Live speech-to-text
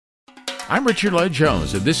I'm Richard Lloyd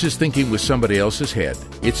Jones, and this is Thinking with Somebody Else's Head.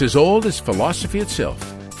 It's as old as philosophy itself.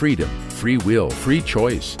 Freedom, free will, free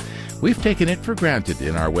choice. We've taken it for granted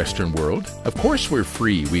in our Western world. Of course we're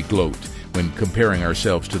free, we gloat, when comparing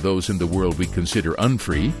ourselves to those in the world we consider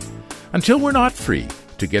unfree. Until we're not free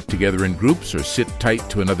to get together in groups or sit tight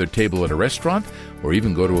to another table at a restaurant or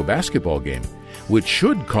even go to a basketball game, which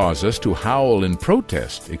should cause us to howl in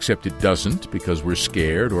protest, except it doesn't because we're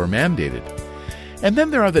scared or mandated. And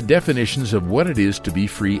then there are the definitions of what it is to be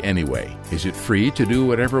free anyway. Is it free to do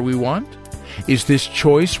whatever we want? Is this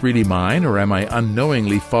choice really mine, or am I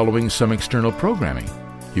unknowingly following some external programming?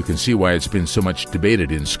 You can see why it's been so much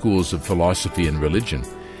debated in schools of philosophy and religion.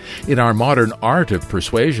 In our modern art of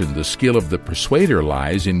persuasion, the skill of the persuader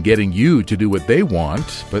lies in getting you to do what they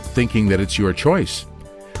want, but thinking that it's your choice.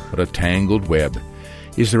 What a tangled web.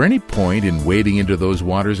 Is there any point in wading into those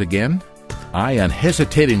waters again? I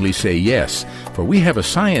unhesitatingly say yes, for we have a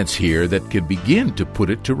science here that could begin to put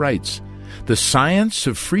it to rights. The science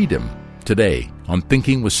of freedom, today on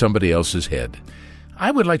Thinking with Somebody Else's Head.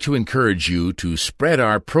 I would like to encourage you to spread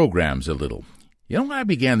our programs a little. You know, when I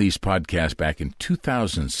began these podcasts back in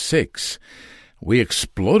 2006, we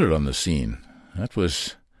exploded on the scene. That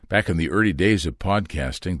was back in the early days of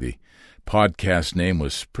podcasting. The podcast name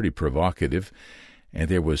was pretty provocative. And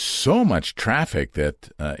there was so much traffic that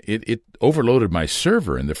it overloaded my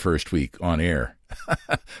server in the first week on air.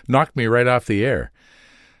 Knocked me right off the air.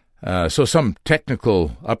 So some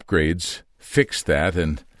technical upgrades fixed that,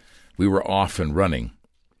 and we were off and running.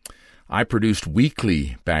 I produced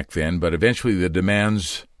weekly back then, but eventually the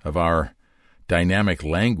demands of our dynamic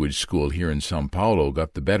language school here in Sao Paulo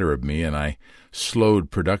got the better of me, and I slowed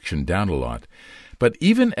production down a lot. But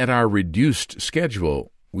even at our reduced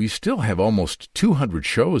schedule, we still have almost 200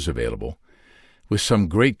 shows available with some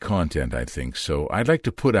great content, I think. So I'd like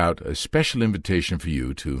to put out a special invitation for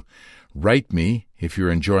you to write me if you're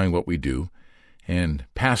enjoying what we do and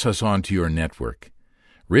pass us on to your network.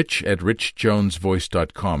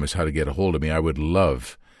 Rich@richjonesvoice.com is how to get a hold of me. I would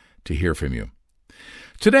love to hear from you.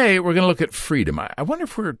 Today, we're going to look at freedom. I wonder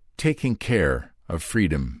if we're taking care of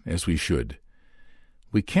freedom as we should.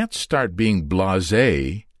 We can't start being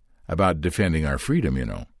blasé about defending our freedom, you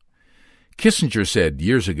know. Kissinger said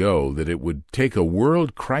years ago that it would take a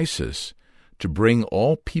world crisis to bring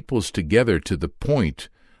all peoples together to the point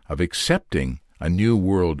of accepting a new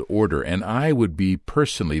world order, and I would be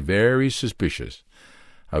personally very suspicious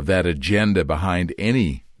of that agenda behind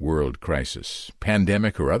any world crisis,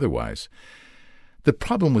 pandemic or otherwise. The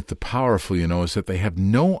problem with the powerful, you know, is that they have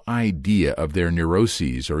no idea of their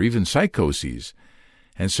neuroses or even psychoses,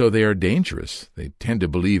 and so they are dangerous. They tend to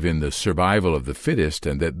believe in the survival of the fittest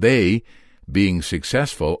and that they, being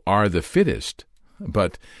successful, are the fittest.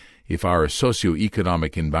 But if our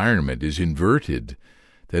socioeconomic environment is inverted,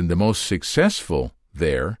 then the most successful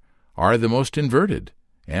there are the most inverted,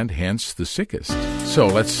 and hence the sickest. So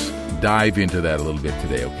let's dive into that a little bit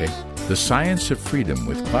today, okay? The Science of Freedom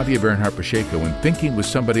with Claudia Bernhardt Pacheco and Thinking with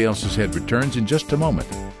Somebody Else's Head returns in just a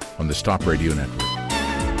moment on the Stop Radio Network.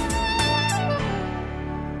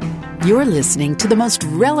 You're listening to the most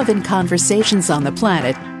relevant conversations on the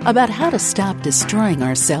planet about how to stop destroying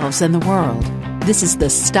ourselves and the world. This is the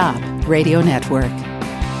Stop Radio Network.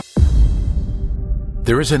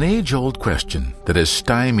 There is an age-old question that has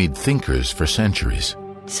stymied thinkers for centuries.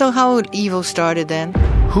 So how evil started then?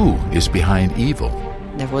 Who is behind evil?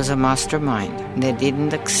 There was a mastermind that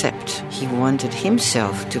didn't accept. He wanted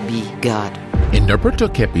himself to be God. In Norberto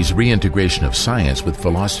Keppe's reintegration of science with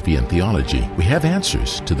philosophy and theology, we have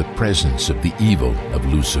answers to the presence of the evil of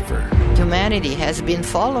Lucifer. Humanity has been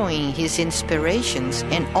following his inspirations,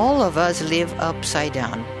 and all of us live upside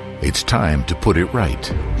down. It's time to put it right.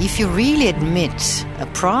 If you really admit a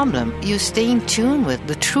problem, you stay in tune with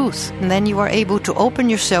the truth, and then you are able to open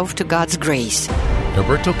yourself to God's grace.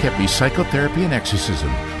 Norberto Keppe's Psychotherapy and Exorcism,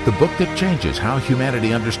 the book that changes how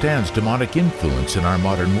humanity understands demonic influence in our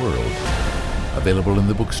modern world. Available in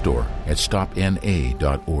the bookstore at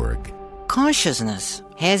stopna.org. Consciousness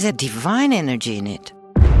has a divine energy in it.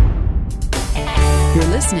 You're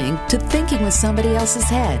listening to Thinking with Somebody Else's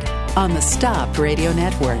Head on the Stop Radio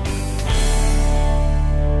Network.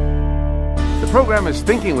 The program is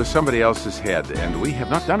Thinking with Somebody Else's Head, and we have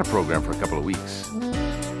not done a program for a couple of weeks.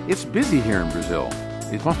 It's busy here in Brazil.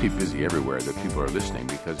 It must be busy everywhere that people are listening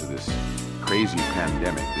because of this crazy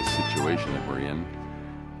pandemic, this situation that we're in.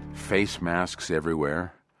 Face masks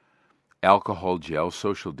everywhere, alcohol gel,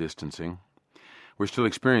 social distancing. We're still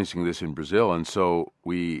experiencing this in Brazil, and so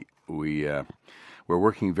we're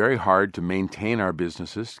working very hard to maintain our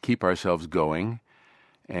businesses, keep ourselves going,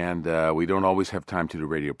 and we don't always have time to do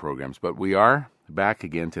radio programs, but we are back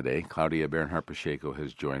again today. Claudia Bernhardt-Pacheco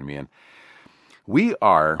has joined me, and we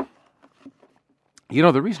are,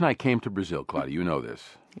 the reason I came to Brazil, Claudia, you know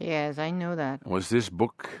this. Yes, I know that. Was this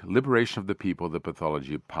book, Liberation of the People, The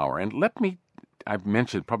Pathology of Power. And I've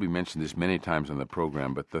probably mentioned this many times on the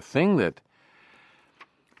program, but the thing that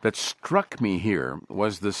struck me here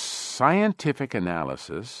was the scientific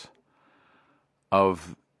analysis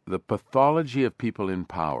of the pathology of people in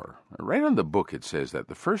power. Right on the book it says that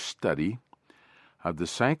the first study of the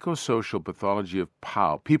psychosocial pathology of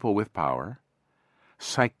people with power,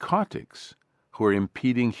 psychotics who are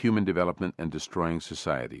impeding human development and destroying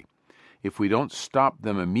society. If we don't stop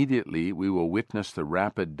them immediately, we will witness the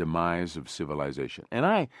rapid demise of civilization. And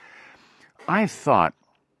I thought,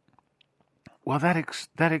 well,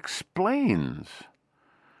 that explains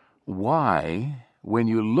why, when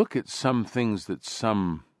you look at some things that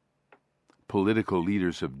some political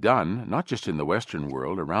leaders have done, not just in the Western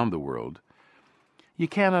world, around the world, you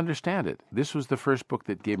can't understand it. This was the first book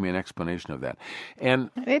that gave me an explanation of that. And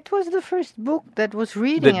it was the first book that was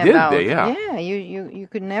reading about. Yeah, you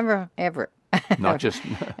could never, ever not just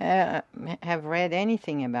have read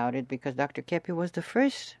anything about it, because Dr. Kepi was the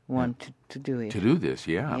first one to do it. To do this,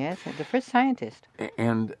 yeah. Yes, the first scientist.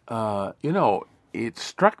 And, it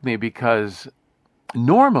struck me because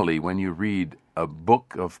normally when you read a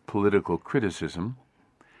book of political criticism,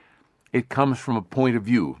 it comes from a point of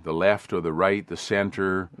view, the left or the right, the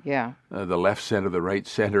center, the left center, the right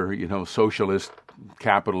center, socialist,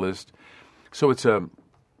 capitalist. So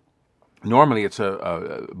normally it's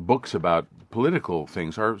books about political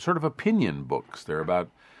things are sort of opinion books. They're about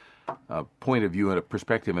a point of view and a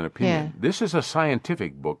perspective and opinion. Yeah. This is a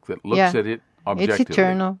scientific book that looks at it objectively. It's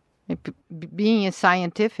eternal. Being a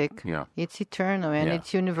scientific, yeah. It's eternal and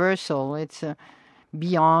it's universal. It's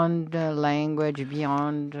beyond language,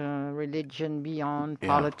 beyond religion, beyond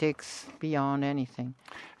politics, beyond anything.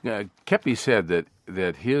 Kepi said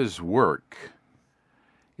that his work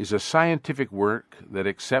is a scientific work that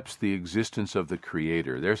accepts the existence of the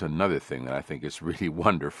Creator. There's another thing that I think is really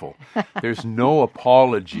wonderful. There's no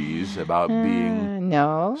apologies about being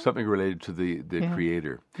something related to the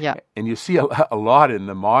Creator. Yeah. And you see a lot in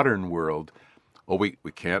the modern world. Oh, we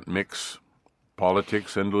can't mix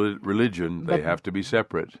politics and religion. They have to be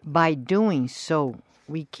separate. By doing so,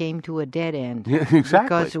 we came to a dead end. Yeah, exactly.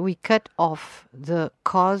 Because we cut off the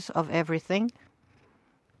cause of everything.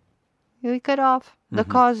 We cut off the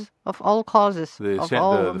cause of all causes. The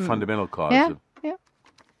fundamental cause. Yeah.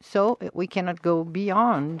 So we cannot go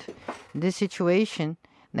beyond the situation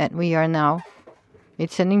that we are now.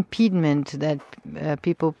 It's an impediment that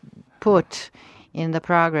people put in the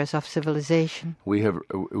progress of civilization. We have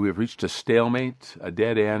reached a stalemate, a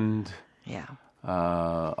dead end,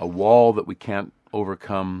 a wall that we can't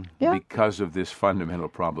overcome because of this fundamental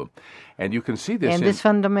problem. And you can see this. And this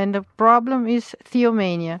fundamental problem is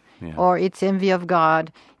theomania, or it's envy of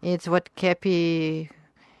God. It's what Kepi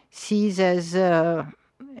sees as an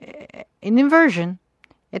inversion,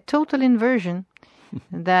 a total inversion,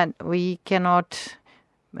 that we cannot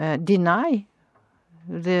deny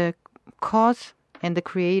the cause and the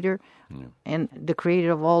Creator, and the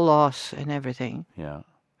Creator of all laws and everything. Yeah.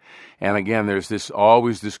 And again, there's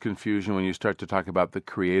always this confusion when you start to talk about the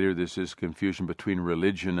Creator. There's this confusion between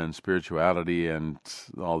religion and spirituality and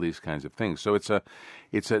all these kinds of things. So it's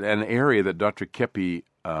an area that Dr. Kepi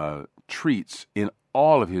treats in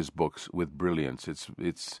all of his books with brilliance. It's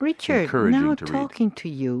Richard, encouraging now to read. talking to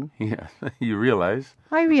you, you realize?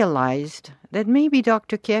 I realized that maybe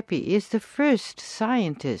Dr. Kepi is the first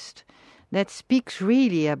scientist that speaks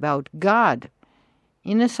really about God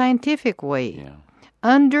in a scientific way. Yeah.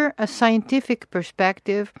 Under a scientific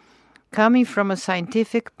perspective, coming from a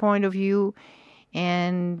scientific point of view,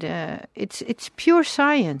 and it's pure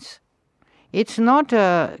science. It's not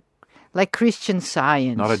like Christian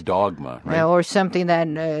Science. Not a dogma, right? Or something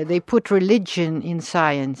that they put religion in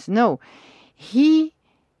science. No, he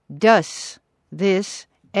does this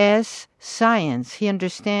as science. He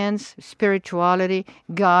understands spirituality,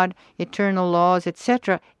 God, eternal laws,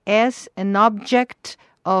 etc., as an object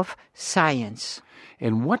of science.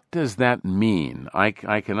 And what does that mean? I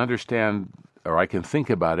can understand, or I can think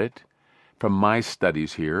about it from my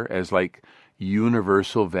studies here as like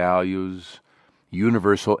universal values,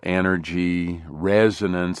 universal energy,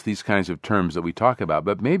 resonance, these kinds of terms that we talk about.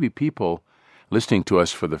 But maybe people listening to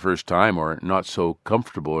us for the first time, or not so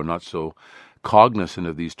comfortable or not so cognizant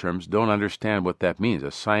of these terms, don't understand what that means, a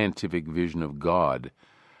scientific vision of God.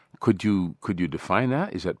 Could you define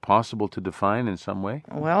that? Is that possible to define in some way?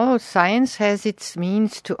 Well, science has its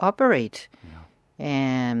means to operate,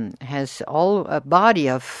 and has all a body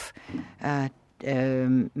of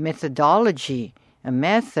methodology a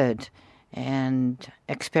method and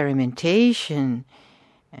experimentation.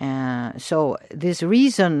 So this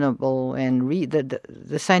reasonable and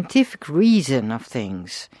the scientific reason of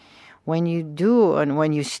things, when you do and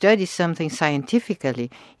when you study something scientifically,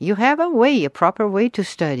 you have a proper way to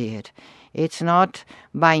study it. It's not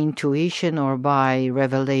by intuition or by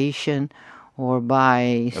revelation or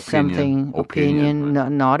by opinion. No,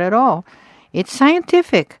 not at all. It's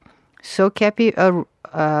scientific. So Kepi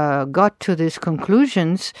got to these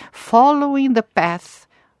conclusions following the path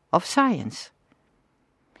of science.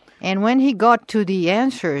 And when he got to the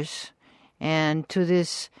answers and to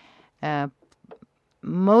this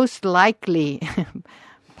most likely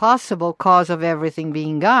possible cause of everything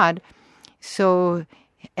being God, so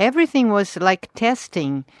everything was like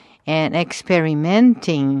testing and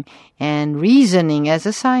experimenting and reasoning as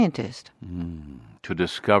a scientist. To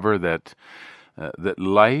discover that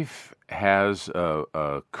life has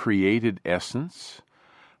a created essence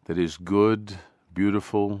that is good,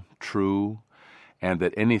 beautiful, true, and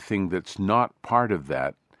that anything that's not part of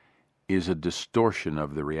that is a distortion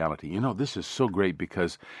of the reality. You know, this is so great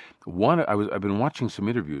because I've been watching some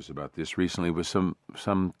interviews about this recently with some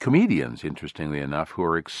comedians, interestingly enough, who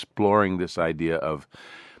are exploring this idea of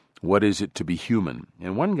what is it to be human.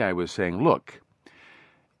 And one guy was saying, look,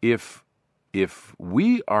 if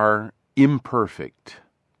we are imperfect,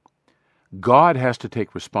 God has to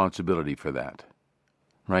take responsibility for that.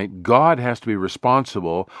 Right? God has to be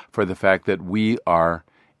responsible for the fact that we are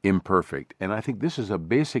imperfect. And I think this is a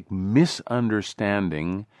basic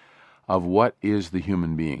misunderstanding of what is the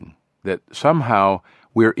human being. That somehow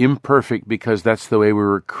we're imperfect because that's the way we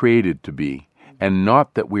were created to be, and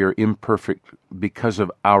not that we are imperfect because of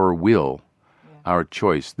our will, our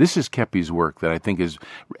choice. This is Kepi's work that I think it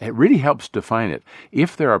really helps define it.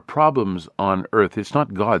 If there are problems on earth, it's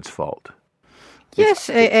not God's fault. Yes,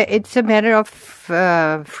 it's a matter of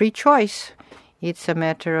free choice. It's a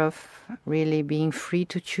matter of really being free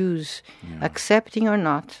to choose, accepting or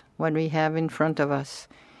not what we have in front of us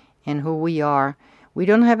and who we are. We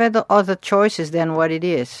don't have other choices than what it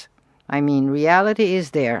is. I mean, reality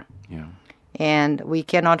is there. Yeah. And we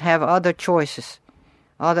cannot have other choices,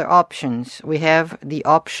 other options. We have the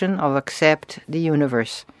option of accept the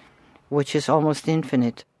universe, which is almost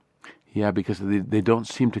infinite. Yeah, because they don't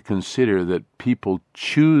seem to consider that people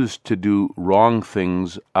choose to do wrong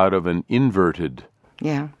things out of an inverted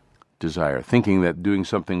desire, thinking that doing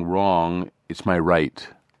something wrong, it's my right.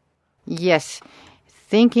 Yes,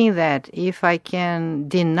 thinking that if I can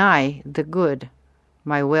deny the good,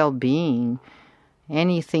 my well-being,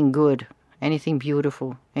 anything good, anything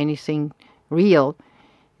beautiful, anything real,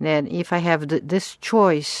 that if I have this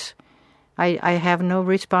choice, I have no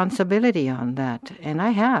responsibility on that, and I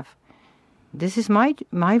have. This is my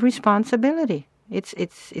responsibility. It's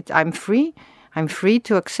I'm free. I'm free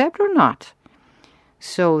to accept or not.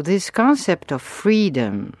 So this concept of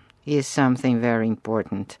freedom is something very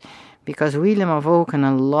important, because William of Ockham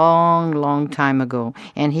a long, long time ago,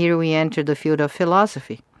 and here we enter the field of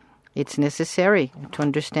philosophy. It's necessary to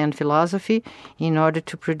understand philosophy in order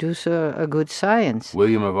to produce a good science.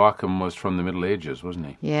 William of Ockham was from the Middle Ages, wasn't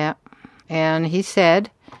he? Yeah, and he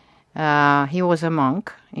said. He was a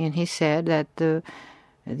monk, and he said that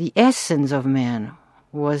the essence of man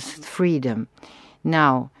was freedom.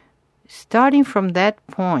 Now, starting from that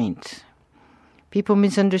point, people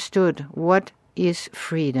misunderstood what is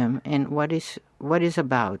freedom and what is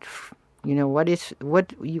about. You know,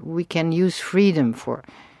 what we can use freedom for,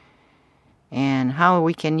 and how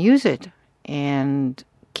we can use it. And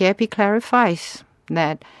Kepi clarifies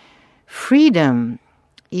that freedom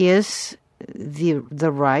is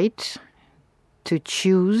the right to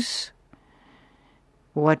choose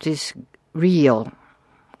what is real,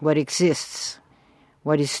 what exists,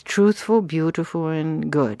 what is truthful, beautiful,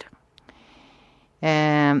 and good.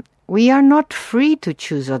 We are not free to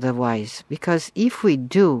choose otherwise, because if we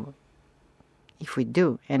do,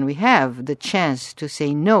 and we have the chance to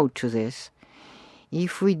say no to this,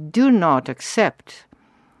 if we do not accept,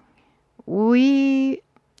 we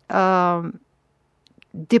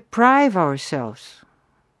deprive ourselves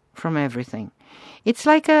from everything. It's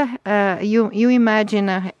like you imagine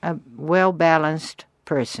a well-balanced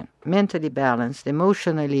person, mentally balanced,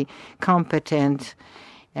 emotionally competent,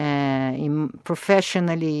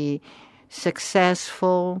 professionally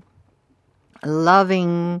successful,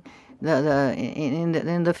 loving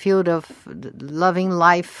in the field of loving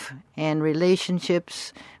life and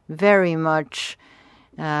relationships, very much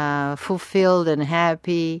fulfilled and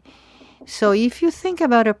happy. So if you think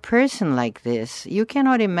about a person like this, you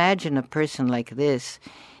cannot imagine a person like this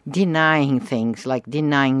denying things, like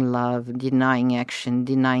denying love, denying action,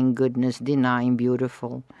 denying goodness, denying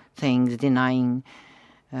beautiful things, denying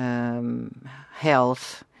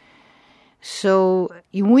health. So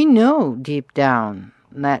we know deep down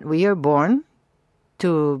that we are born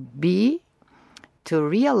to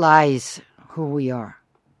realize who we are.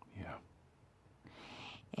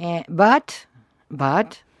 Yeah. But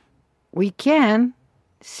we can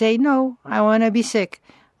say, no, I want to be sick.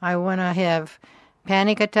 I want to have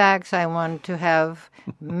panic attacks. I want to have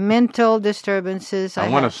mental disturbances. I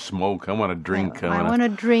want to smoke. I want to drink. I want to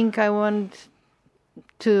drink. I want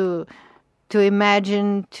to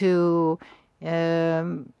imagine, to...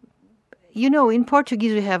 in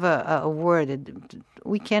Portuguese we have a word.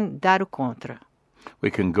 We can dar o contra.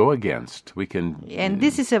 We can go against. We can... And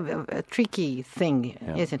this is a tricky thing,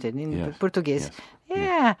 isn't it, in Portuguese? Yes.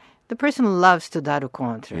 Yeah. The person loves to dar o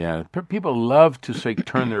contra. Yeah, people love to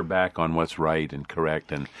turn their back on what's right and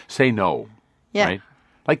correct and say no. Yeah. Right?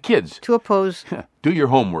 Like kids. To oppose. Do your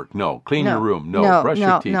homework. No. Clean your room. No. Brush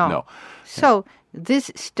your teeth. No. So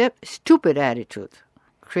this stupid attitude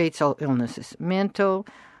creates all illnesses. Mental,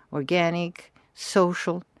 organic,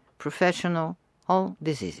 social, professional, all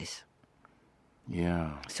diseases.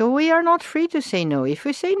 Yeah. So we are not free to say no. If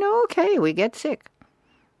we say no, okay, we get sick.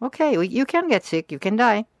 Okay, you can get sick. You can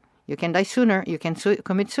die. You can die sooner. You can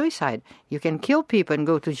commit suicide. You can kill people and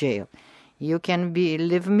go to jail. You can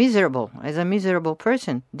live miserable as a miserable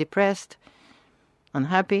person, depressed,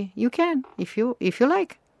 unhappy. You can, if you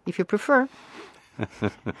like, if you prefer.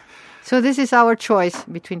 So this is our choice,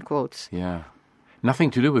 between quotes. Yeah. Nothing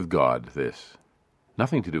to do with God, this.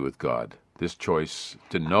 Nothing to do with God. This choice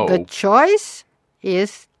to know. The choice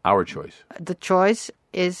is... Our choice. The choice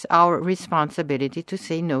is our responsibility to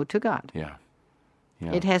say no to God. Yeah.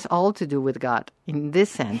 It has all to do with God, in this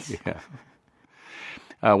sense. Yeah.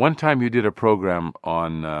 One time you did a program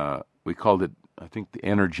on, we called it, I think, the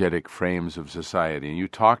energetic frames of society, and you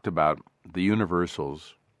talked about the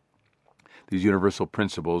universals, these universal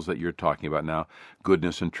principles that you're talking about now,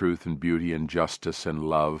 goodness and truth and beauty and justice and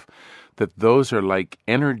love, that those are like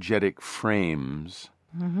energetic frames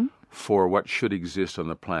for what should exist on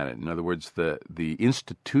the planet. In other words, the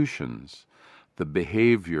institutions, the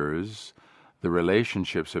behaviors, the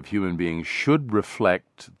relationships of human beings should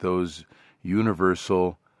reflect those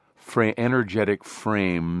universal energetic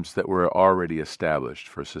frames that were already established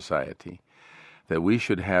for society. That we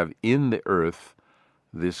should have in the earth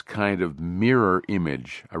this kind of mirror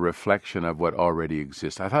image, a reflection of what already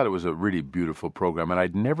exists. I thought it was a really beautiful program, and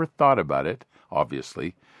I'd never thought about it,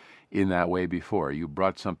 obviously, in that way before. You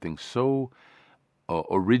brought something so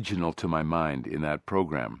original to my mind in that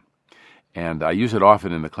program, and I use it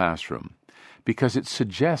often in the classroom, because it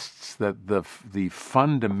suggests that the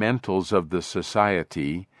fundamentals of the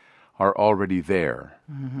society are already there.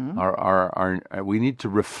 Mm-hmm. We need to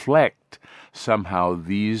reflect somehow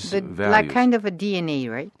these values. Like kind of a DNA,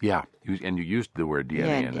 right? Yeah, and you used the word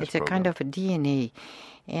DNA in this it's program. A kind of a DNA.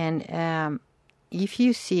 And if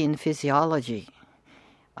you see in physiology,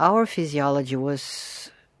 our physiology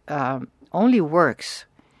was only works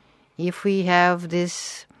if we have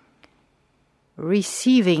this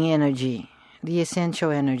receiving energy, the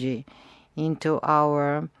essential energy, into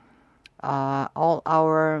our all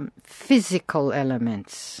our physical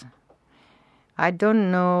elements. I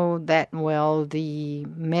don't know that well the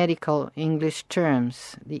medical English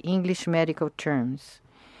terms, the English medical terms,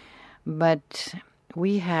 but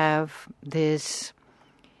we have this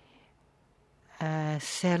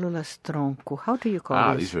células tronco. How do you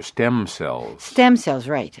call this? These are stem cells. Stem cells,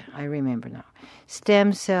 right. I remember now.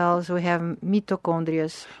 Stem cells, we have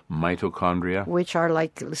mitochondria. Mitochondria. Which are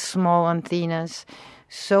like small antennas.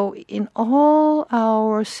 So in all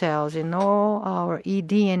our cells, in all our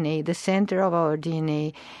eDNA, the center of our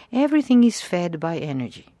DNA, everything is fed by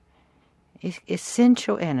energy. It's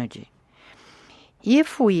essential energy.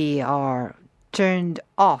 If we are turned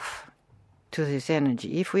off to this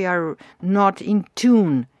energy, if we are not in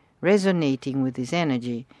tune, resonating with this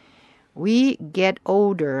energy, we get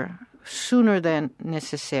older sooner than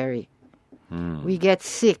necessary. We get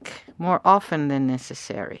sick more often than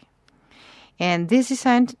necessary. And this is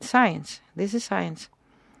science. This is science.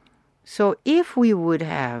 So if we would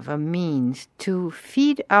have a means to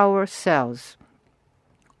feed ourselves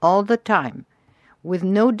all the time with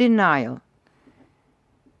no denial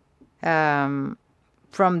from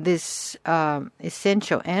this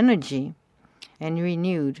essential energy and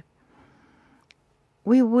renewed,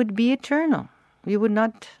 we would be eternal. We would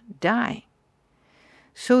not die.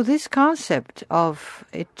 So this concept of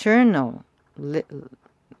eternal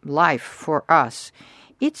life for us,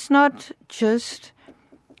 it's not just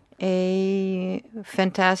a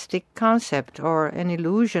fantastic concept or an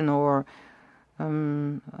illusion or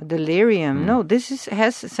delirium. No, this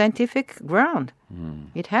has scientific ground.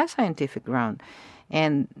 It has scientific ground,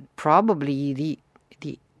 and probably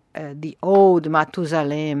the old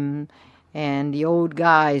Matusalem and the old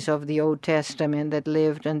guys of the Old Testament that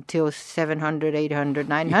lived until 700, 800,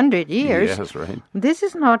 900 years. Yes, right. This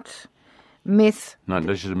is not myth. Not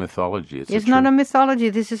just a mythology. It's not a mythology.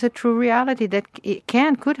 This is a true reality that it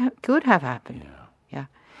could have happened. Yeah.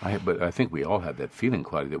 But I think we all have that feeling,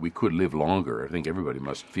 Claudia, that we could live longer. I think everybody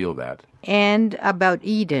must feel that. And about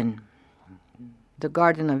Eden, the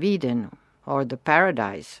Garden of Eden, or the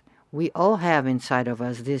paradise, we all have inside of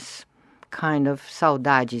us this kind of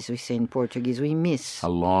saudades, we say in Portuguese. We miss. A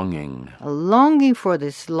longing. A longing for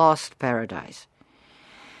this lost paradise.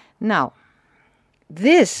 Now,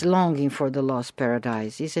 this longing for the lost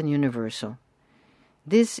paradise is a universal.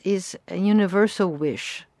 This is a universal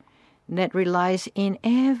wish that relies in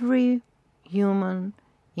every human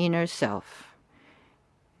inner self.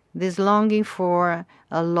 This longing for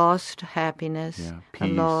a lost happiness, a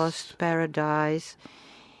lost paradise,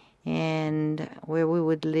 and where we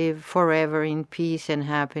would live forever in peace and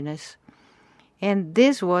happiness. And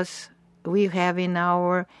this was we have in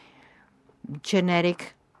our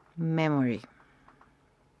genetic memory.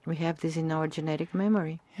 We have this in our genetic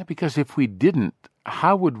memory. Yeah, because if we didn't,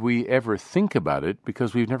 how would we ever think about it?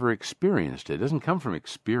 Because we've never experienced it. It doesn't come from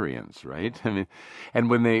experience, right? I mean,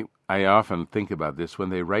 and I often think about this, when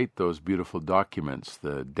they write those beautiful documents,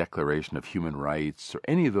 the Declaration of Human Rights, or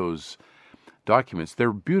any of those documents,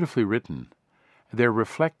 they're beautifully written. They're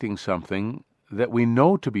reflecting something that we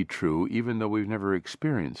know to be true, even though we've never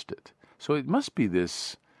experienced it. So it must be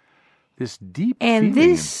this deep and feeling,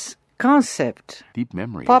 this concept deep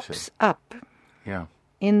memory pops up yeah.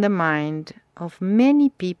 in the mind of many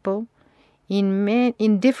people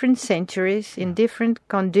in different centuries, in different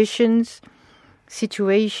conditions,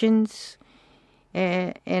 situations,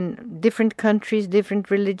 and different countries,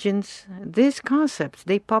 different religions. These concepts,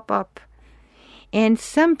 they pop up. And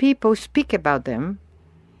some people speak about them,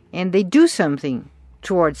 and they do something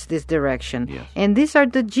towards this direction. Yes. And these are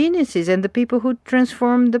the geniuses and the people who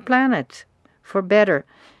transform the planet for better.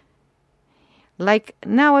 Like,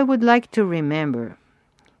 now I would like to remember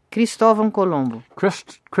Cristóvão Colombo.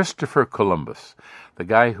 Christopher Columbus, the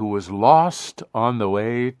guy who was lost on the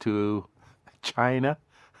way to China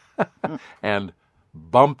and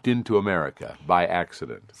bumped into America by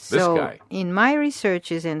accident. This guy. In my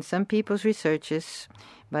researches and some people's researches,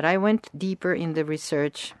 but I went deeper in the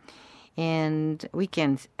research, and we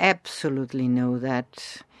can absolutely know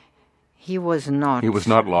that he was not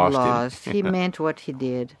lost. He meant what he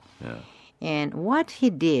did. Yeah. And what he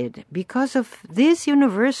did, because of this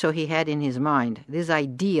universal he had in his mind, this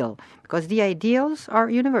ideal, because the ideals are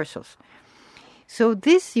universals. So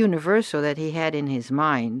this universal that he had in his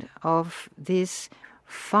mind of this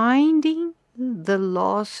finding the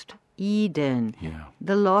lost Eden,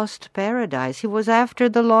 the lost paradise. He was after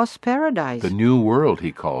the lost paradise. The new world,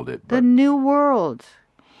 he called it. The new world.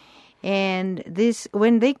 And this,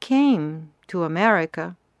 when they came to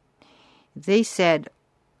America, they said,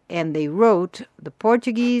 and they wrote, the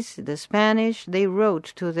Portuguese, the Spanish, they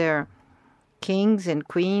wrote to their kings and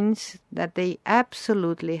queens that they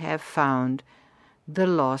absolutely have found the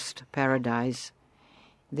lost paradise.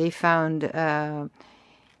 They found an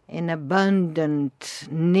abundant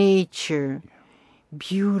nature,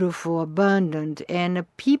 beautiful, abundant, and a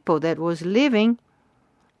people that was living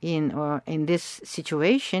in this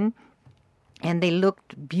situation, and they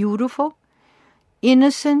looked beautiful,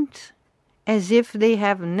 innocent, as if they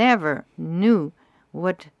have never knew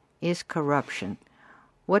what is corruption,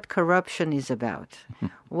 what corruption is about,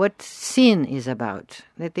 what sin is about,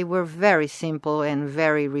 that they were very simple and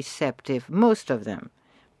very receptive, most of them.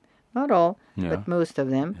 Not all, but most of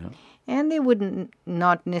them. Yeah. And they wouldn't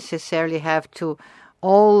not necessarily have to,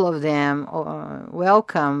 all of them,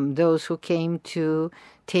 welcome those who came to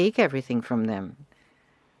take everything from them,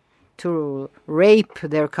 to rape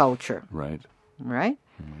their culture. Right. Right?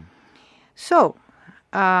 Mm-hmm. So,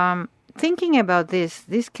 thinking about this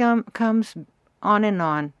comes on and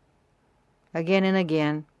on, again and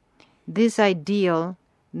again. This ideal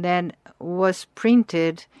that was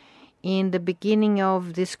printed in the beginning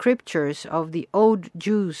of the scriptures of the old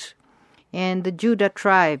Jews and the Judah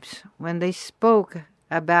tribes, when they spoke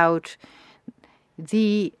about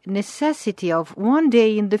the necessity of one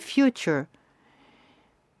day in the future,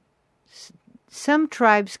 some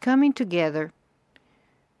tribes coming together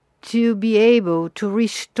to be able to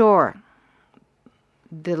restore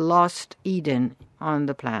the lost Eden on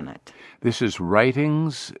the planet. This is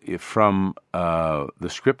writings from the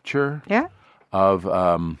scripture of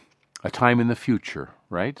a time in the future,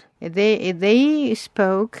 right? They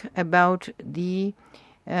spoke about the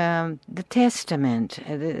testament,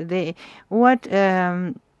 what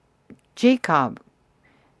Jacob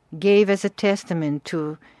gave as a testament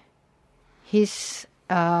to his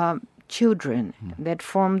children that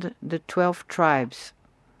formed the 12 tribes.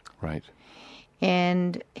 Right.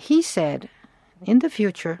 And he said, in the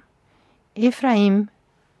future, Ephraim,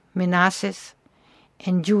 Manasseh,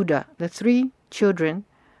 and Judah, the 3 children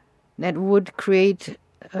that would create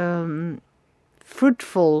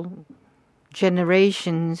fruitful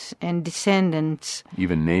generations and descendants.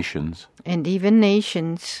 Even nations. And even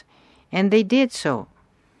nations. And they did so.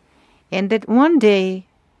 And that one day,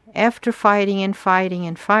 after fighting and fighting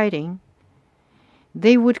and fighting,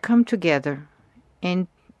 they would come together and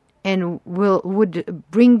would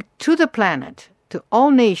bring to the planet, to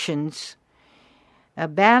all nations, a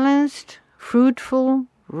balanced, fruitful,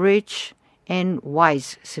 rich, and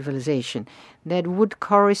wise civilization that would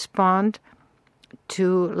correspond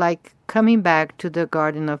to, like, coming back to the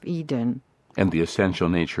Garden of Eden. And the essential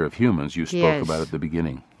nature of humans you spoke about at the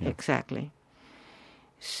beginning. Yeah. Exactly.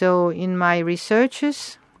 So in my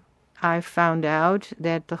researches, I found out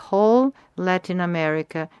that the whole Latin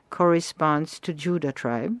America corresponds to Judah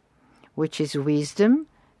tribe, which is wisdom.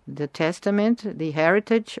 The testament, the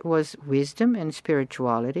heritage was wisdom and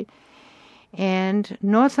spirituality. And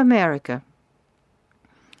North America,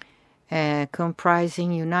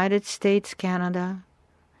 comprising United States, Canada,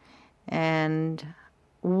 and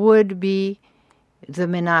would be the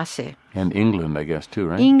Manasseh. And England, I guess, too,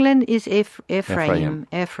 right? England is Ephraim.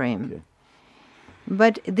 Okay.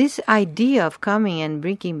 But this idea of coming and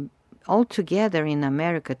bringing all together in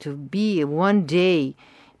America to be one day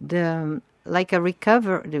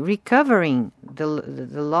recovering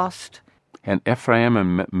the lost. And Ephraim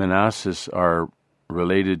and Manasseh are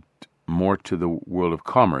related more to the world of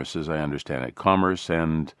commerce, as I understand it. Commerce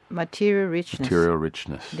and material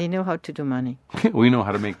richness. They know how to do money. We know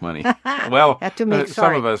how to make money. Well,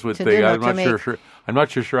 some of us would think. I'm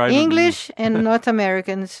not sure. English and North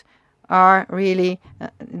Americans are really,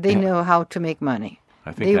 they know how to make money.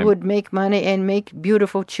 They would make money and make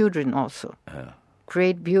beautiful children also.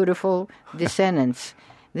 Create beautiful descendants.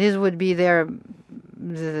 This would be their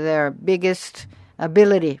biggest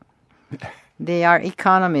ability. They are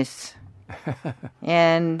economists.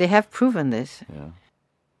 And they have proven this. Yeah.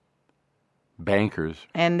 Bankers.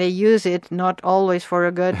 And they use it not always for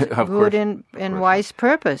a good and wise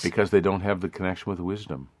purpose. Because they don't have the connection with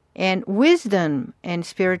wisdom. And wisdom and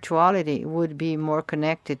spirituality would be more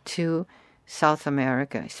connected to South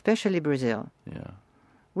America, especially Brazil. Yeah.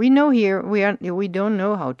 We know here we don't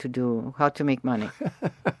know how to make money.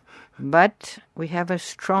 But we have a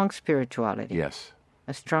strong spirituality. Yes.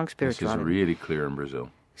 A strong spirituality. This is really clear in Brazil.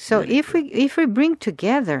 So if we bring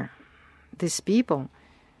together these people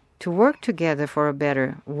to work together for a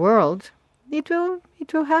better world, it will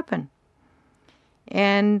happen.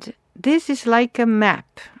 And this is like a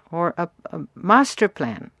map or a master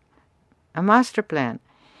plan. A master plan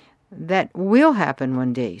that will happen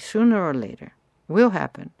one day, sooner or later. Will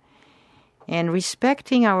happen. And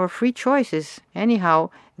respecting our free choices, anyhow,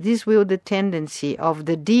 this will the tendency of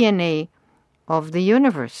the DNA of the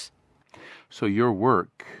universe. So your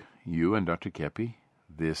work, you and Dr. Kepi,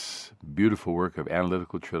 this beautiful work of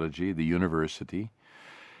Analytical Trilogy, the University,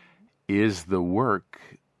 is the work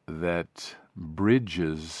that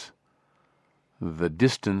bridges the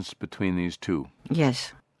distance between these two.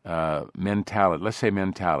 Yes. Let's say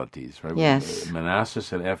mentalities, right? Yes.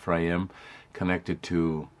 Manasseh and Ephraim connected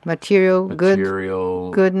to material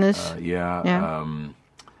goodness.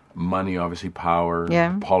 Money, obviously, power,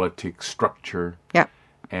 politics, structure. Yeah.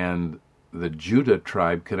 And the Judah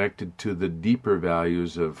tribe connected to the deeper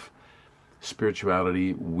values of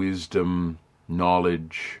spirituality, wisdom,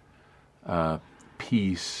 knowledge,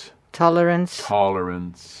 peace. Tolerance.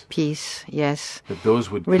 Peace, yes. That those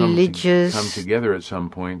would come together at some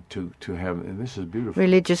point to have, and this is beautiful.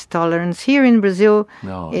 Religious tolerance. Here in Brazil,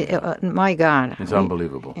 my God. It's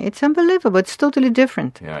unbelievable. It's unbelievable. It's totally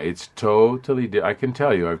different. Yeah, it's totally different. I can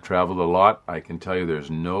tell you, I've traveled a lot. I can tell you there's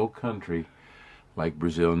no country like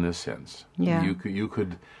Brazil in this sense. Yeah. You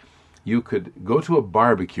could go to a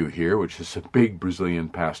barbecue here, which is a big Brazilian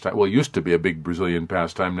pastime. Well, it used to be a big Brazilian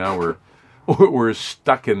pastime. Now we're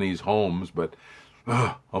stuck in these homes, but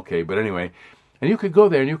okay. But anyway, and you could go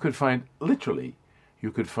there and you could find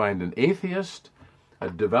an atheist, a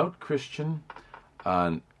devout Christian,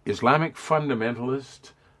 an Islamic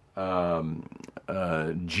fundamentalist,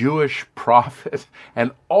 Jewish prophet,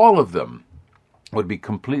 and all of them would be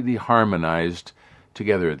completely harmonized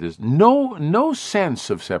together. There's no sense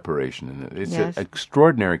of separation in it. It's Yes. an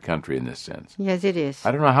extraordinary country in this sense. Yes, it is.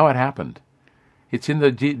 I don't know how it happened. It's in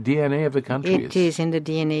the DNA of the country. It is in the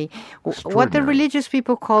DNA. What the extraordinary. religious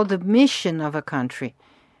people call the mission of a country,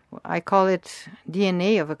 I call it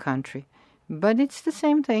DNA of a country. But it's the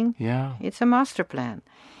same thing. Yeah. It's a master plan.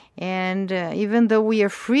 And even though we are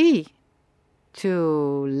free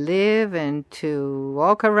to live and to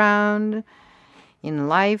walk around in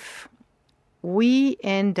life, we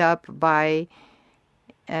end up by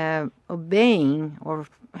obeying or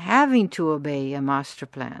having to obey a master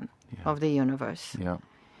plan of the universe. Yeah.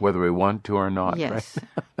 Whether we want to or not, Yes,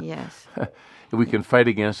 right? yes. We can fight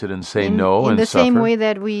against it and say no in and the suffer. same way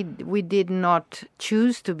that we did not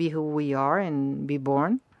choose to be who we are and be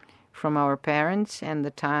born from our parents and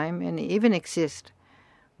the time and even exist.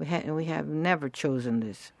 We have never chosen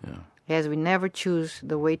this. Yeah. As we never choose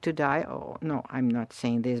the way to die. Oh, no, I'm not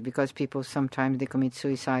saying this because people sometimes they commit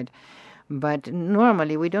suicide. But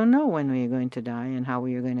normally we don't know when we are going to die and how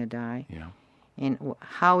we are going to die. Yeah. And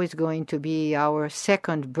how is going to be our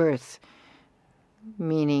second birth.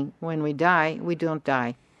 Meaning, when we die, we don't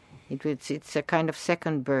die. It's a kind of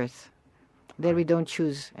second birth that we don't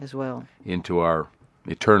choose as well. Into our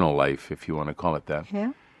eternal life, if you want to call it that.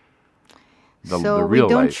 Yeah. The So real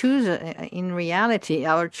we don't life. choose. In reality,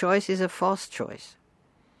 our choice is a false choice.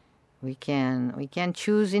 We can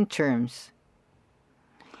choose in terms.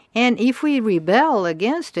 And if we rebel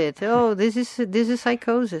against it, this is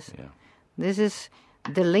psychosis. Yeah. This is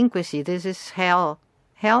delinquency. This is hell.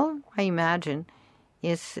 Hell, I imagine,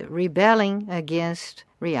 is rebelling against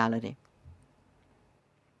reality.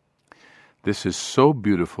 This is so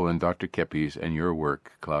beautiful in Dr. Kepes and your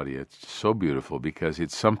work, Claudia. It's so beautiful because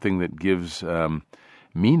it's something that gives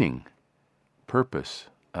meaning, purpose,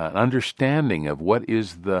 understanding of what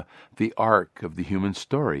is the arc of the human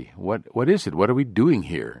story. What is it? What are we doing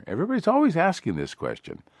here? Everybody's always asking this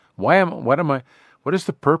question. What is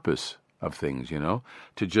the purpose of things,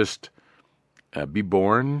 To just be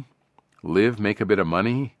born, live, make a bit of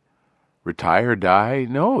money, retire, die?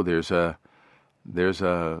 No, there's a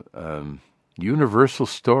universal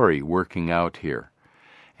story working out here.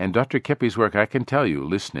 And Dr. Kepes' work, I can tell you,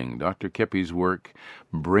 listening, Dr. Kepes' work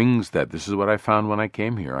brings that. This is what I found when I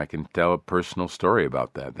came here. I can tell a personal story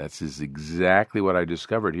about that. That's exactly what I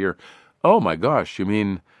discovered here. Oh my gosh, you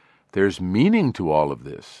mean there's meaning to all of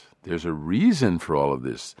this. There's a reason for all of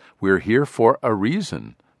this. We're here for a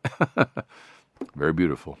reason. Very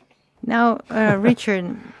beautiful. Now,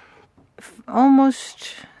 Richard,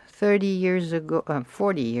 almost 40 years ago,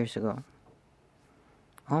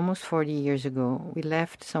 almost 40 years ago, we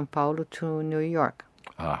left São Paulo to New York.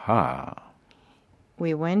 Aha.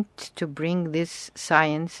 We went to bring this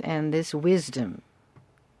science and this wisdom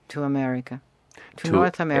to America, to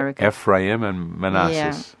North America. Ephraim and Manasseh.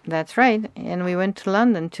 Yeah, that's right. And we went to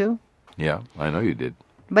London, too. Yeah, I know you did.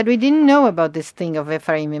 But we didn't know about this thing of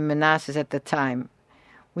Ephraim and Manasseh at the time.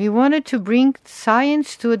 We wanted to bring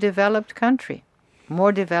science to a developed country,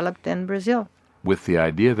 more developed than Brazil. With the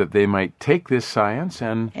idea that they might take this science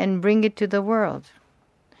and bring it to the world.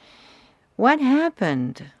 What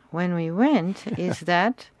happened when we went is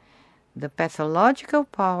that the pathological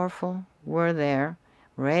powerful were there,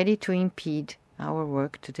 ready to impede our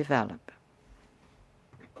work to develop.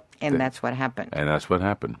 And that's what happened. And that's what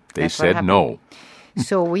happened. They That's what said happened. no.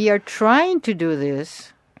 So we are trying to do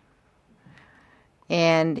this.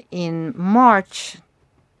 And in March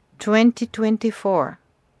 2024,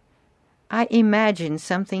 I imagine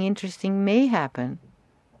something interesting may happen.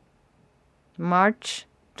 March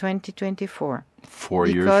 2024. 4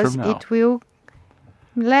 years Because from now. it will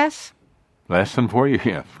less Less than 4 years,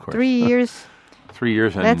 yeah, of course. 3 years. 3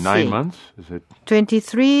 years and Let's 9 see. months? Is it?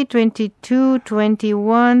 23, 22,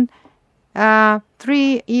 21,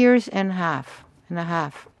 3 years and a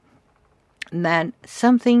half. Then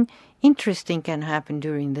something interesting can happen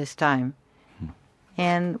during this time.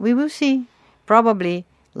 And we will see. Probably,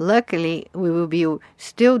 luckily, we will be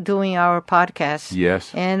still doing our podcast.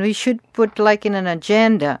 Yes. And we should put like in an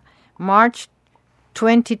agenda, March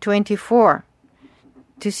 2024,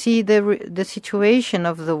 to see the situation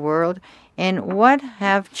of the world and what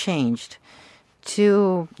have changed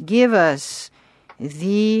to give us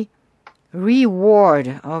the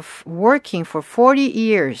reward of working for 40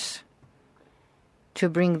 years to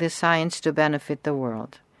bring the science to benefit the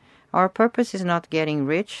world. Our purpose is not getting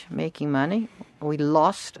rich, making money. We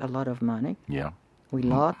lost a lot of money. Yeah. We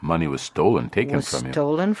lost. Money was stolen, taken Was from you.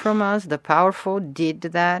 stolen from us. The powerful did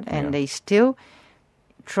that, and Yeah. they still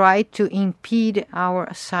try to impede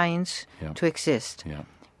our science to exist. Yeah.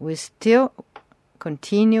 We still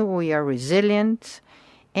continue, we are resilient,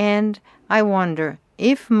 and I wonder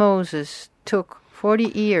if Moses took 40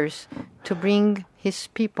 years to bring his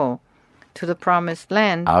people to the promised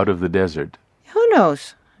land. Out of the desert. Who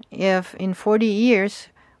knows if in 40 years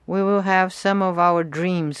we will have some of our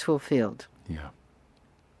dreams fulfilled. Yeah.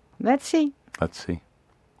 Let's see. Let's see.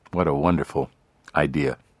 What a wonderful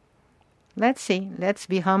idea. Let's see. Let's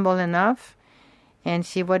be humble enough and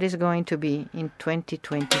see what is going to be in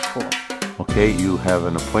 2024. Okay, you have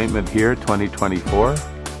an appointment here, 2024.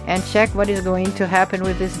 And check what is going to happen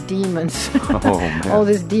with these demons. Oh, man. All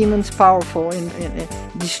these demons powerful in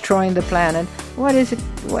destroying the planet. What is it?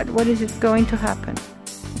 What is it going to happen?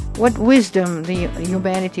 What wisdom the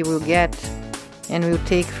humanity will get and will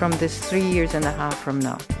take from this 3.5 years from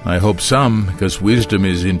now? I hope some, because wisdom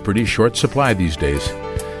is in pretty short supply these days.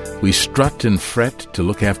 We strut and fret to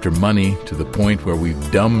look after money to the point where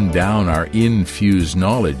we've dumbed down our infused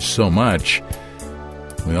knowledge so much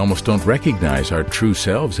we almost don't recognize our true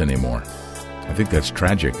selves anymore. I think that's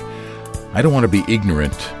tragic. I don't want to be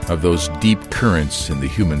ignorant of those deep currents in the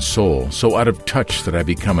human soul, so out of touch that I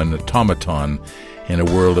become an automaton in a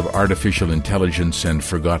world of artificial intelligence and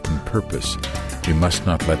forgotten purpose. We must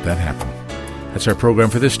not let that happen. That's our program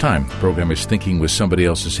for this time. The program is Thinking with Somebody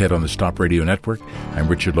Else's Head on the Stop Radio Network. I'm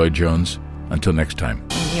Richard Lloyd Jones. Until next time.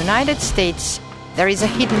 In the United States, there is a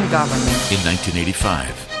hidden government. In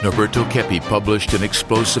 1985, Norberto Keppe published an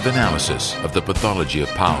explosive analysis of the pathology of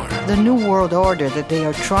power. The New World Order that they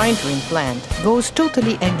are trying to implant goes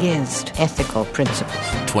totally against ethical principles.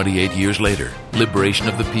 28 years later, Liberation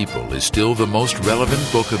of the People is still the most relevant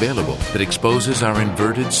book available that exposes our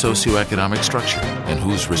inverted socioeconomic structure and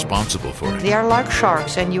who's responsible for it. They are like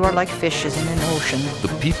sharks and you are like fishes in an ocean.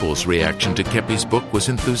 The people's reaction to Keppe's book was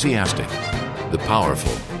enthusiastic. The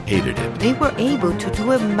powerful hated it. They were able to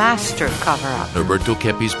do a master cover-up. Norberto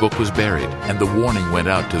Keppe's book was buried, and the warning went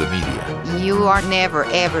out to the media. You are never,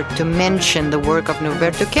 ever to mention the work of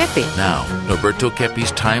Norberto Keppe. Now, Norberto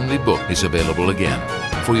Keppe's timely book is available again.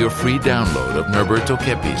 For your free download of Norberto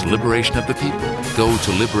Keppe's Liberation of the People, go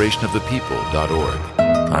to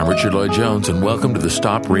liberationofthepeople.org. I'm Richard Lloyd Jones, and welcome to the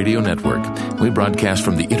Stop Radio Network. We broadcast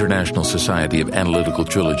from the International Society of Analytical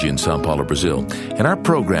Trilogy in Sao Paulo, Brazil. And our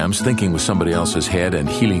programs, Thinking with Somebody Else's Head and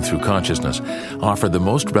Healing Through Consciousness, offer the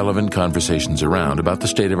most relevant conversations around about the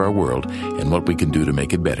state of our world and what we can do to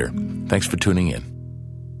make it better. Thanks for tuning in.